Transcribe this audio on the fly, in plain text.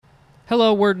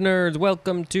Hello, word nerds.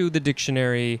 Welcome to the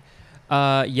dictionary.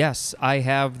 Yes, I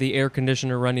have the air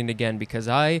conditioner running again because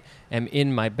I am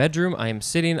in my bedroom. I am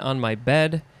sitting on my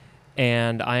bed,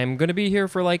 and I am going to be here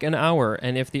for like an hour.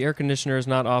 And if the air conditioner is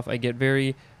not off, I get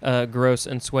very gross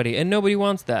and sweaty. And nobody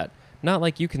wants that. Not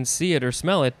like you can see it or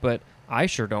smell it, but I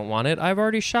sure don't want it. I've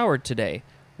already showered today.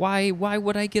 Why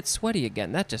would I get sweaty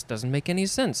again? That just doesn't make any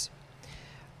sense.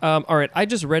 All right, I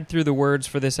just read through the words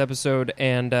for this episode,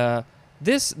 and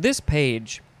this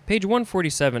page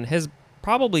 147, has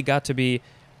probably got to be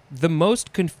the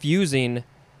most confusing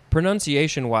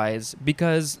pronunciation-wise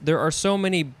because there are so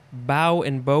many bow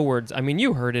and bow words. I mean,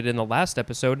 you heard it in the last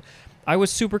episode. I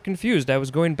was super confused. I was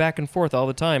going back and forth all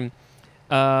the time,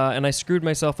 and I screwed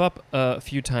myself up a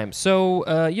few times. So,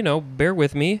 bear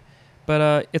with me,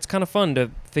 but it's kind of fun to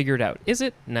figure it out. Is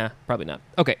it? Nah, probably not.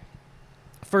 Okay.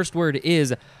 First word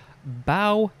is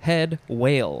bowhead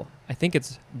whale. I think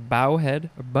it's bowhead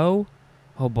or bow.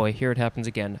 Oh boy, here it happens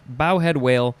again. Bowhead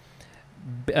whale.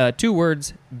 Two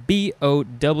words, B-O-W-H-E-A-D,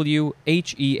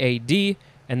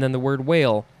 and then the word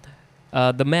whale.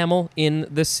 The mammal in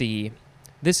the sea.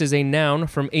 This is a noun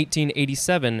from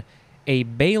 1887. A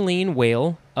baleen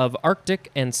whale of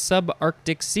Arctic and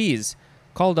subarctic seas,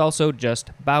 called also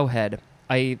just bowhead.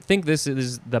 I think this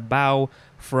is the bow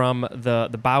from the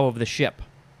bow of the ship.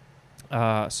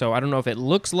 So I don't know if it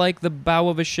looks like the bow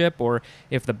of a ship or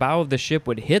if the bow of the ship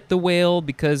would hit the whale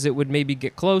because it would maybe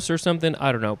get close or something.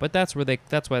 I don't know, but that's why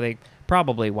they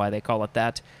call it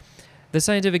that. The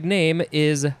scientific name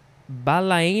is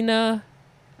Balaena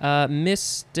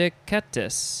mysticetus.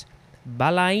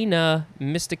 Balaena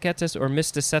mysticetus or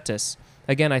mysticetus.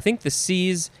 Again, I think the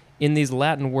C's in these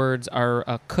Latin words are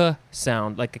a k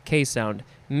sound, like a K sound.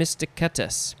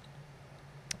 Mysticetus.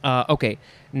 Okay,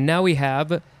 now we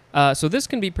have... so this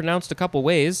can be pronounced a couple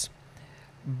ways.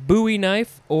 Bowie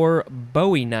knife or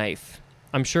Bowie knife.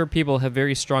 I'm sure people have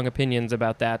very strong opinions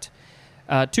about that.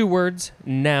 Two words,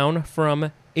 noun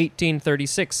from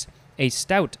 1836. A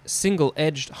stout,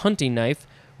 single-edged hunting knife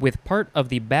with part of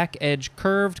the back edge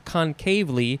curved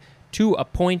concavely to a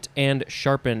point and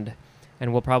sharpened.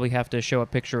 And we'll probably have to show a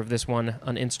picture of this one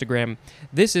on Instagram.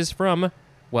 This is from,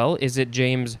 well, is it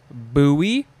James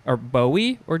Bowie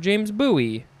or James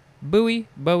Bowie?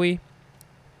 Bowie.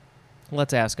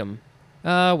 Let's ask him.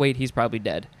 Wait, he's probably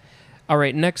dead. All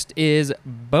right, next is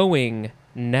bowing,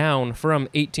 noun from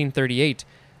 1838.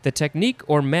 The technique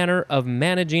or manner of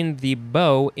managing the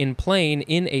bow in playing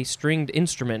in a stringed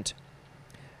instrument.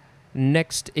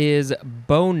 Next is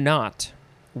bow knot.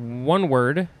 One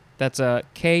word, that's a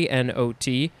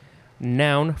K-N-O-T,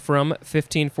 noun from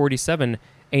 1547.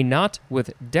 A knot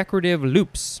with decorative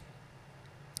loops.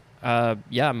 I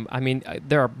mean,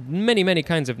 there are many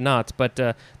kinds of knots, but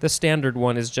the standard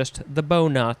one is just the bow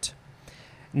knot.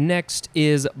 Next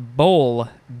is bowl,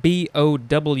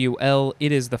 B-O-W-L.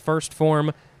 It is the first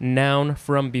form, noun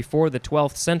from before the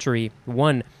 12th century.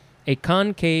 1. A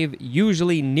concave,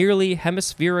 usually nearly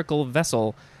hemispherical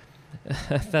vessel.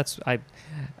 I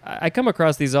come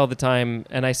across these all the time,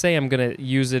 and I say I'm going to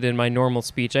use it in my normal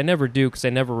speech. I never do because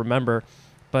I never remember.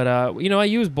 But, I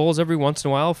use bowls every once in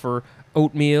a while for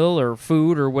oatmeal or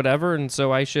food or whatever, and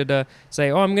so I should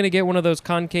say, I'm going to get one of those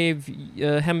concave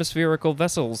hemispherical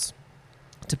vessels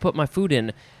to put my food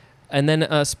in. And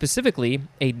then specifically,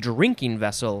 a drinking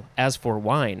vessel, as for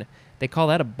wine. They call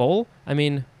that a bowl? I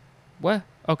mean, what?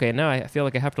 Okay, now I feel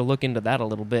like I have to look into that a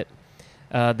little bit.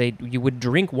 You would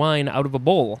drink wine out of a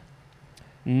bowl.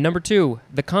 Number 2,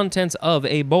 the contents of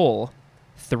a bowl.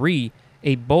 3,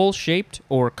 a bowl-shaped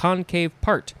or concave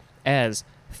part, as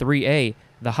 3A,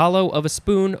 the hollow of a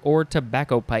spoon or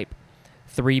tobacco pipe.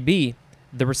 3B,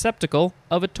 the receptacle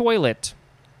of a toilet.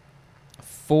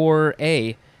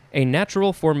 4A, a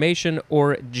natural formation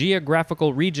or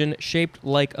geographical region shaped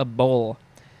like a bowl.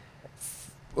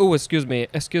 Excuse me,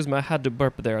 I had to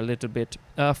burp there a little bit.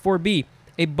 4B,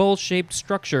 a bowl-shaped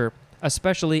structure,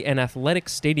 especially an athletic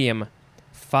stadium.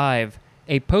 5,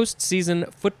 a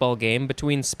postseason football game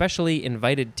between specially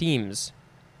invited teams.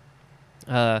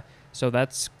 So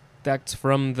that's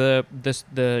from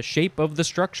the shape of the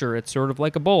structure. It's sort of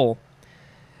like a bowl.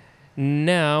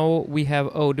 Now we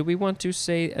have, do we want to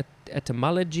say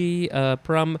etymology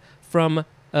from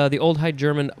the Old High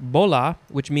German bola,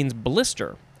 which means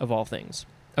blister, of all things.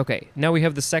 Okay, now we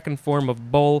have the second form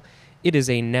of bowl. It is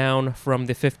a noun from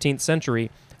the 15th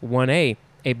century. 1A,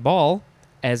 a ball,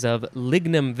 as of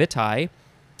lignum vitae,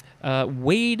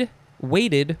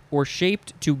 weighted or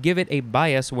shaped to give it a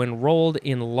bias when rolled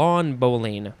in lawn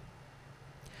bowling.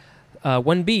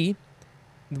 1B,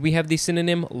 we have the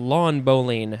synonym lawn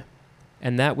bowling,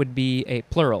 and that would be a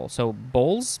plural. So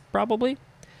bowls, probably.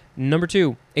 Number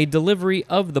 2, a delivery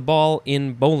of the ball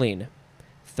in bowling.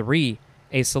 3,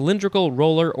 a cylindrical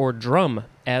roller or drum,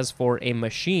 as for a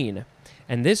machine.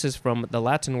 And this is from the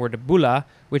Latin word bulla,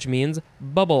 which means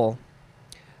bubble.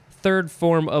 Third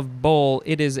form of bowl,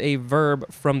 it is a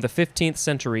verb from the 15th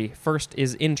century. First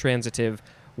is intransitive.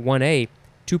 1a,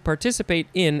 to participate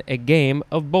in a game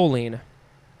of bowling.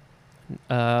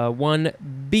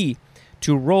 1b,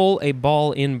 to roll a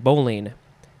ball in bowling.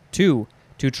 2,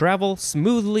 to travel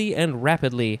smoothly and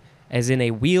rapidly, as in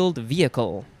a wheeled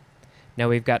vehicle. Now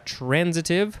we've got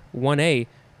transitive, 1a,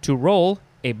 to roll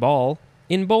a ball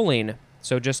in bowling.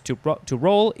 So just to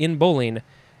roll in bowling.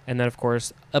 And then, of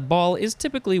course, a ball is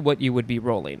typically what you would be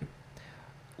rolling.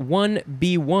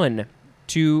 1b1,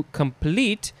 to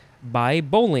complete by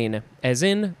bowling, as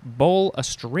in bowl a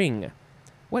string.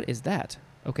 What is that?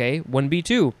 Okay,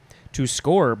 1b2, to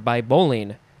score by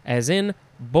bowling, as in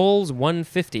bowls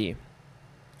 150.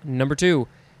 Number 2,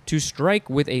 to strike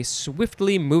with a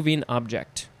swiftly moving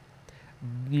object.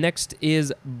 Next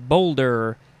is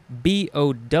boulder,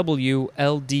 B-O-W-L-D-E-R.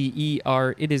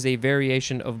 It is a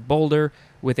variation of boulder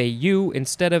with a U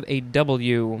instead of a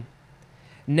W.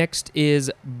 Next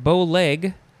is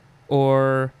bowleg,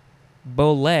 or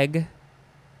bowleg,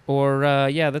 or,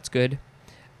 yeah, that's good.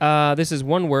 This is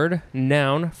one word,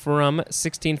 noun, from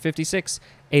 1656.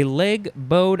 A leg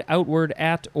bowed outward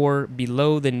at or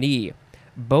below the knee.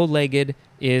 Bow-legged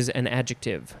is an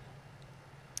adjective.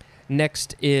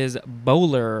 Next is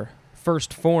bowler,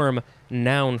 first form,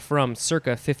 noun from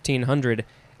circa 1500.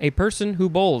 A person who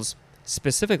bowls,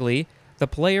 specifically the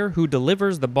player who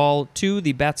delivers the ball to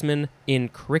the batsman in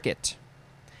cricket.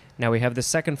 Now we have the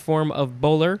second form of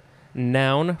bowler,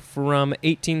 noun from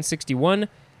 1861,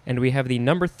 and we have the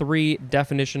number 3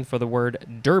 definition for the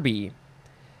word derby.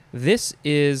 This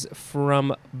is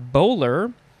from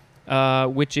bowler,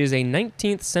 which is a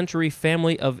 19th century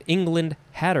family of England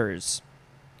hatters.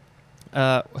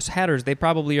 Hatters, they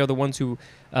probably are the ones who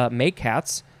make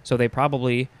hats, so they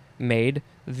probably made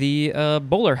the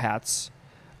bowler hats.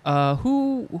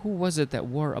 Who was it that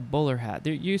wore a bowler hat?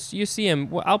 There, you see him.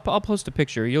 Well, I'll post a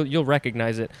picture. You'll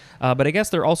recognize it. But I guess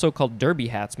they're also called derby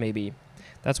hats, maybe.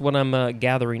 That's what I'm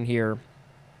gathering here.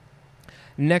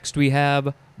 Next, we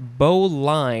have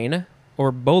bowline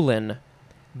or bowline,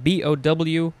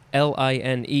 B-O-W-L-I-N-E,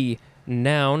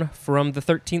 noun from the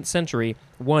 13th century.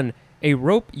 1, a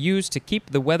rope used to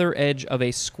keep the weather edge of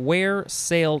a square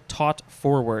sail taut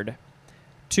forward.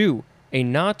 2, a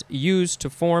knot used to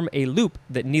form a loop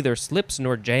that neither slips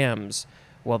nor jams.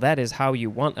 Well, that is how you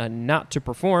want a knot to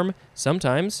perform,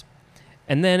 sometimes.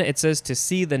 And then it says to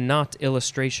see the knot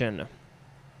illustration.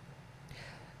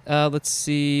 Let's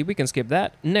see, we can skip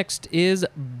that. Next is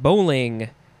bowling,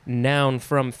 noun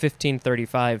from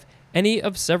 1535. Any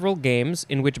of several games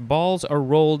in which balls are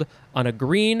rolled on a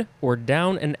green or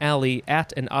down an alley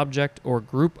at an object or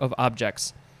group of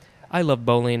objects. I love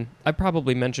bowling. I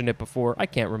probably mentioned it before. I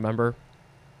can't remember.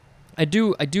 I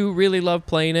do really love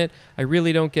playing it. I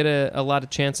really don't get a lot of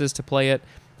chances to play it,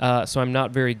 so I'm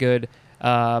not very good.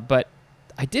 But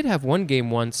I did have one game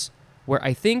once where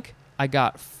I think I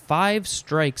got 5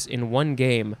 strikes in one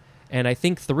game, and I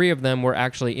think 3 of them were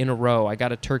actually in a row. I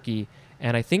got a turkey,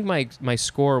 and I think my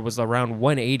score was around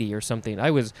 180 or something. I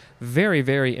was very,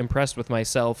 very impressed with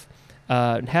myself.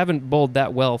 Haven't bowled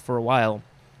that well for a while,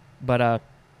 but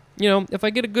if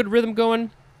I get a good rhythm going,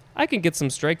 I can get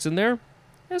some strikes in there.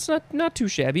 That's not too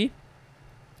shabby.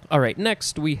 All right,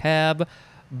 next we have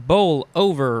bowl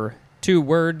over, 2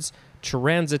 words,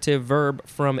 transitive verb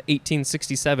from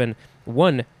 1867.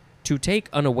 1, to take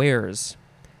unawares.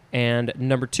 And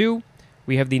number 2,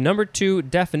 we have the number 2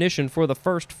 definition for the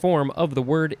first form of the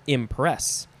word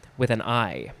impress, with an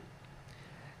I.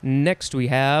 Next we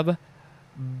have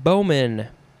bowman.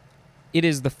 It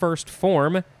is the first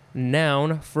form,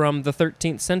 noun from the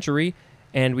 13th century,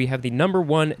 and we have the number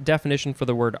 1 definition for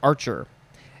the word archer.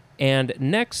 And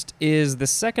next is the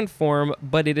second form,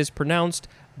 but it is pronounced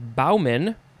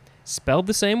bowman, spelled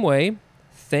the same way.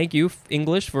 Thank you,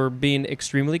 English, for being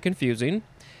extremely confusing.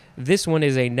 This one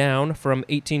is a noun from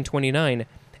 1829,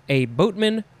 a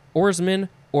boatman, oarsman,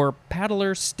 or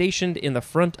paddler stationed in the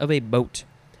front of a boat,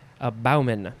 a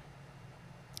bowman.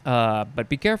 But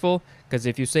be careful, because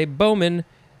if you say bowman,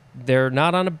 they're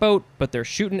not on a boat, but they're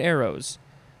shooting arrows.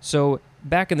 So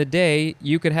back in the day,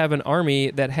 you could have an army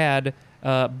that had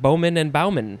bowmen and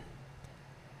bowmen.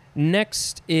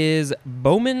 Next is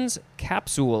bowman's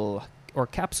capsule, or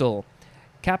capsule.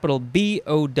 Capital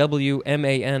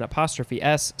B-O-W-M-A-N apostrophe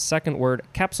S, second word,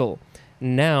 capsule.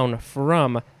 Noun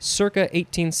from circa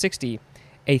 1860.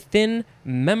 A thin,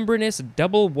 membranous,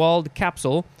 double-walled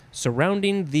capsule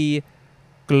surrounding the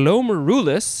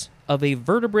glomerulus of a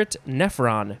vertebrate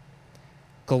nephron.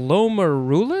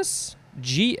 Glomerulus?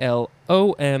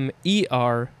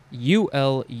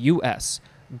 Glomerulus.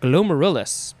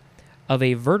 Glomerulus of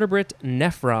a vertebrate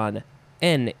nephron.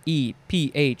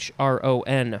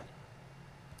 Nephron.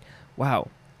 Wow.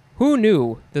 Who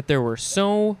knew that there were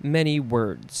so many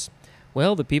words?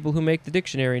 Well, the people who make the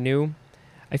dictionary knew.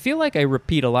 I feel like I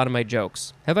repeat a lot of my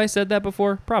jokes. Have I said that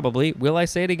before? Probably. Will I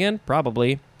say it again?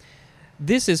 Probably.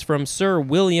 This is from Sir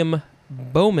William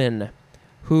Bowman,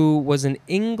 who was an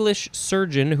English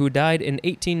surgeon who died in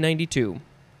 1892.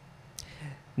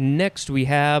 Next, we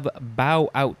have bow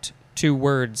out. 2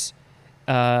 words.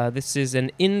 This is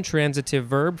an intransitive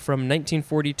verb from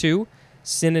 1942.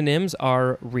 Synonyms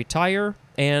are retire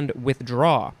and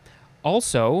withdraw.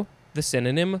 Also, the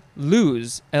synonym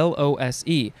lose,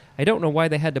 L-O-S-E. I don't know why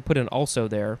they had to put an also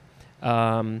there.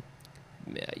 I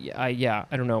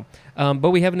don't know.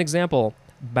 But we have an example.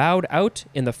 Bowed out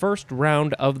in the first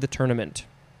round of the tournament.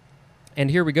 And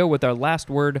here we go with our last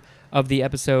word of the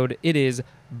episode. It is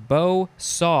bow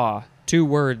saw. 2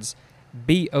 words.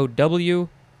 B-O-W-S-A-W.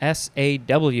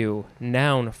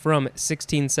 Noun from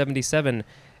 1677.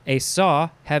 A saw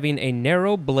having a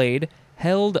narrow blade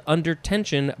held under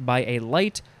tension by a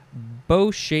light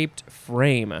bow-shaped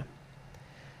frame.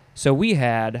 So we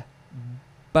had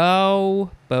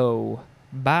bowhead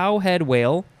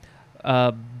whale,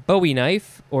 bowie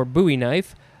knife or bowie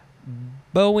knife,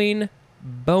 bowing,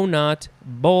 bownot,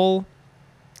 bowl,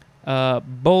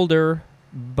 boulder,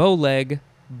 bowleg,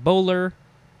 bowler,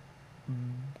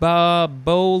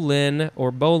 bowlin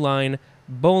or bowline,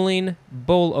 bowling,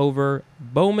 bowlover,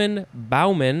 bowman,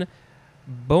 bowman,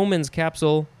 bowman's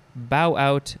capsule, bow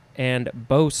out, and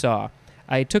bowsaw.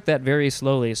 I took that very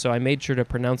slowly, so I made sure to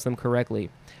pronounce them correctly.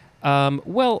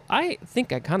 Well, I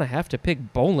think I kind of have to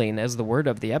pick bowling as the word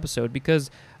of the episode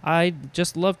because I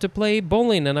just love to play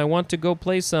bowling and I want to go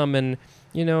play some. And,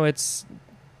 you know,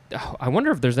 I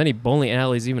wonder if there's any bowling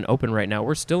alleys even open right now.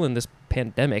 We're still in this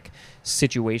pandemic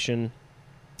situation.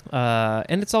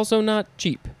 And it's also not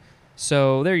cheap.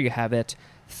 So there you have it.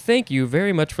 Thank you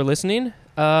very much for listening.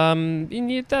 I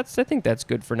think that's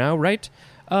good for now, right?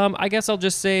 I guess I'll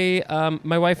just say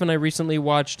my wife and I recently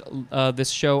watched this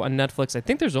show on Netflix. I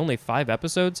think there's only 5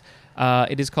 episodes.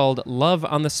 It is called Love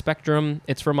on the Spectrum.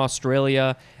 It's from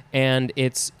Australia, and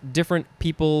it's different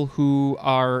people who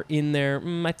are in their,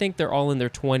 I think they're all in their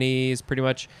 20s pretty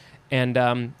much. And,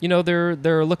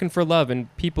 they're looking for love,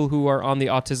 and people who are on the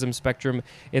autism spectrum,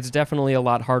 it's definitely a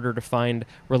lot harder to find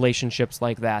relationships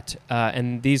like that.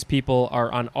 And these people are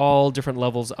on all different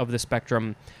levels of the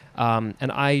spectrum.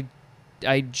 And I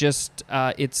just,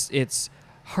 it's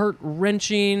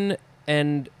heart-wrenching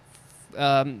and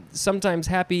sometimes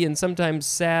happy and sometimes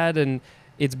sad, and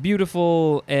it's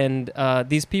beautiful, and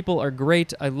these people are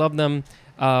great. I love them.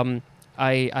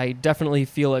 I definitely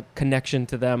feel a connection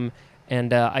to them.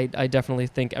 And I definitely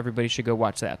think everybody should go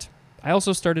watch that. I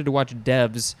also started to watch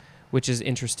Devs, which is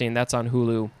interesting. That's on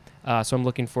Hulu. So I'm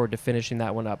looking forward to finishing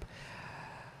that one up.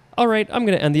 All right, I'm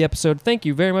going to end the episode. Thank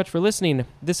you very much for listening.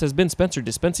 This has been Spencer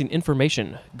dispensing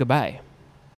information. Goodbye.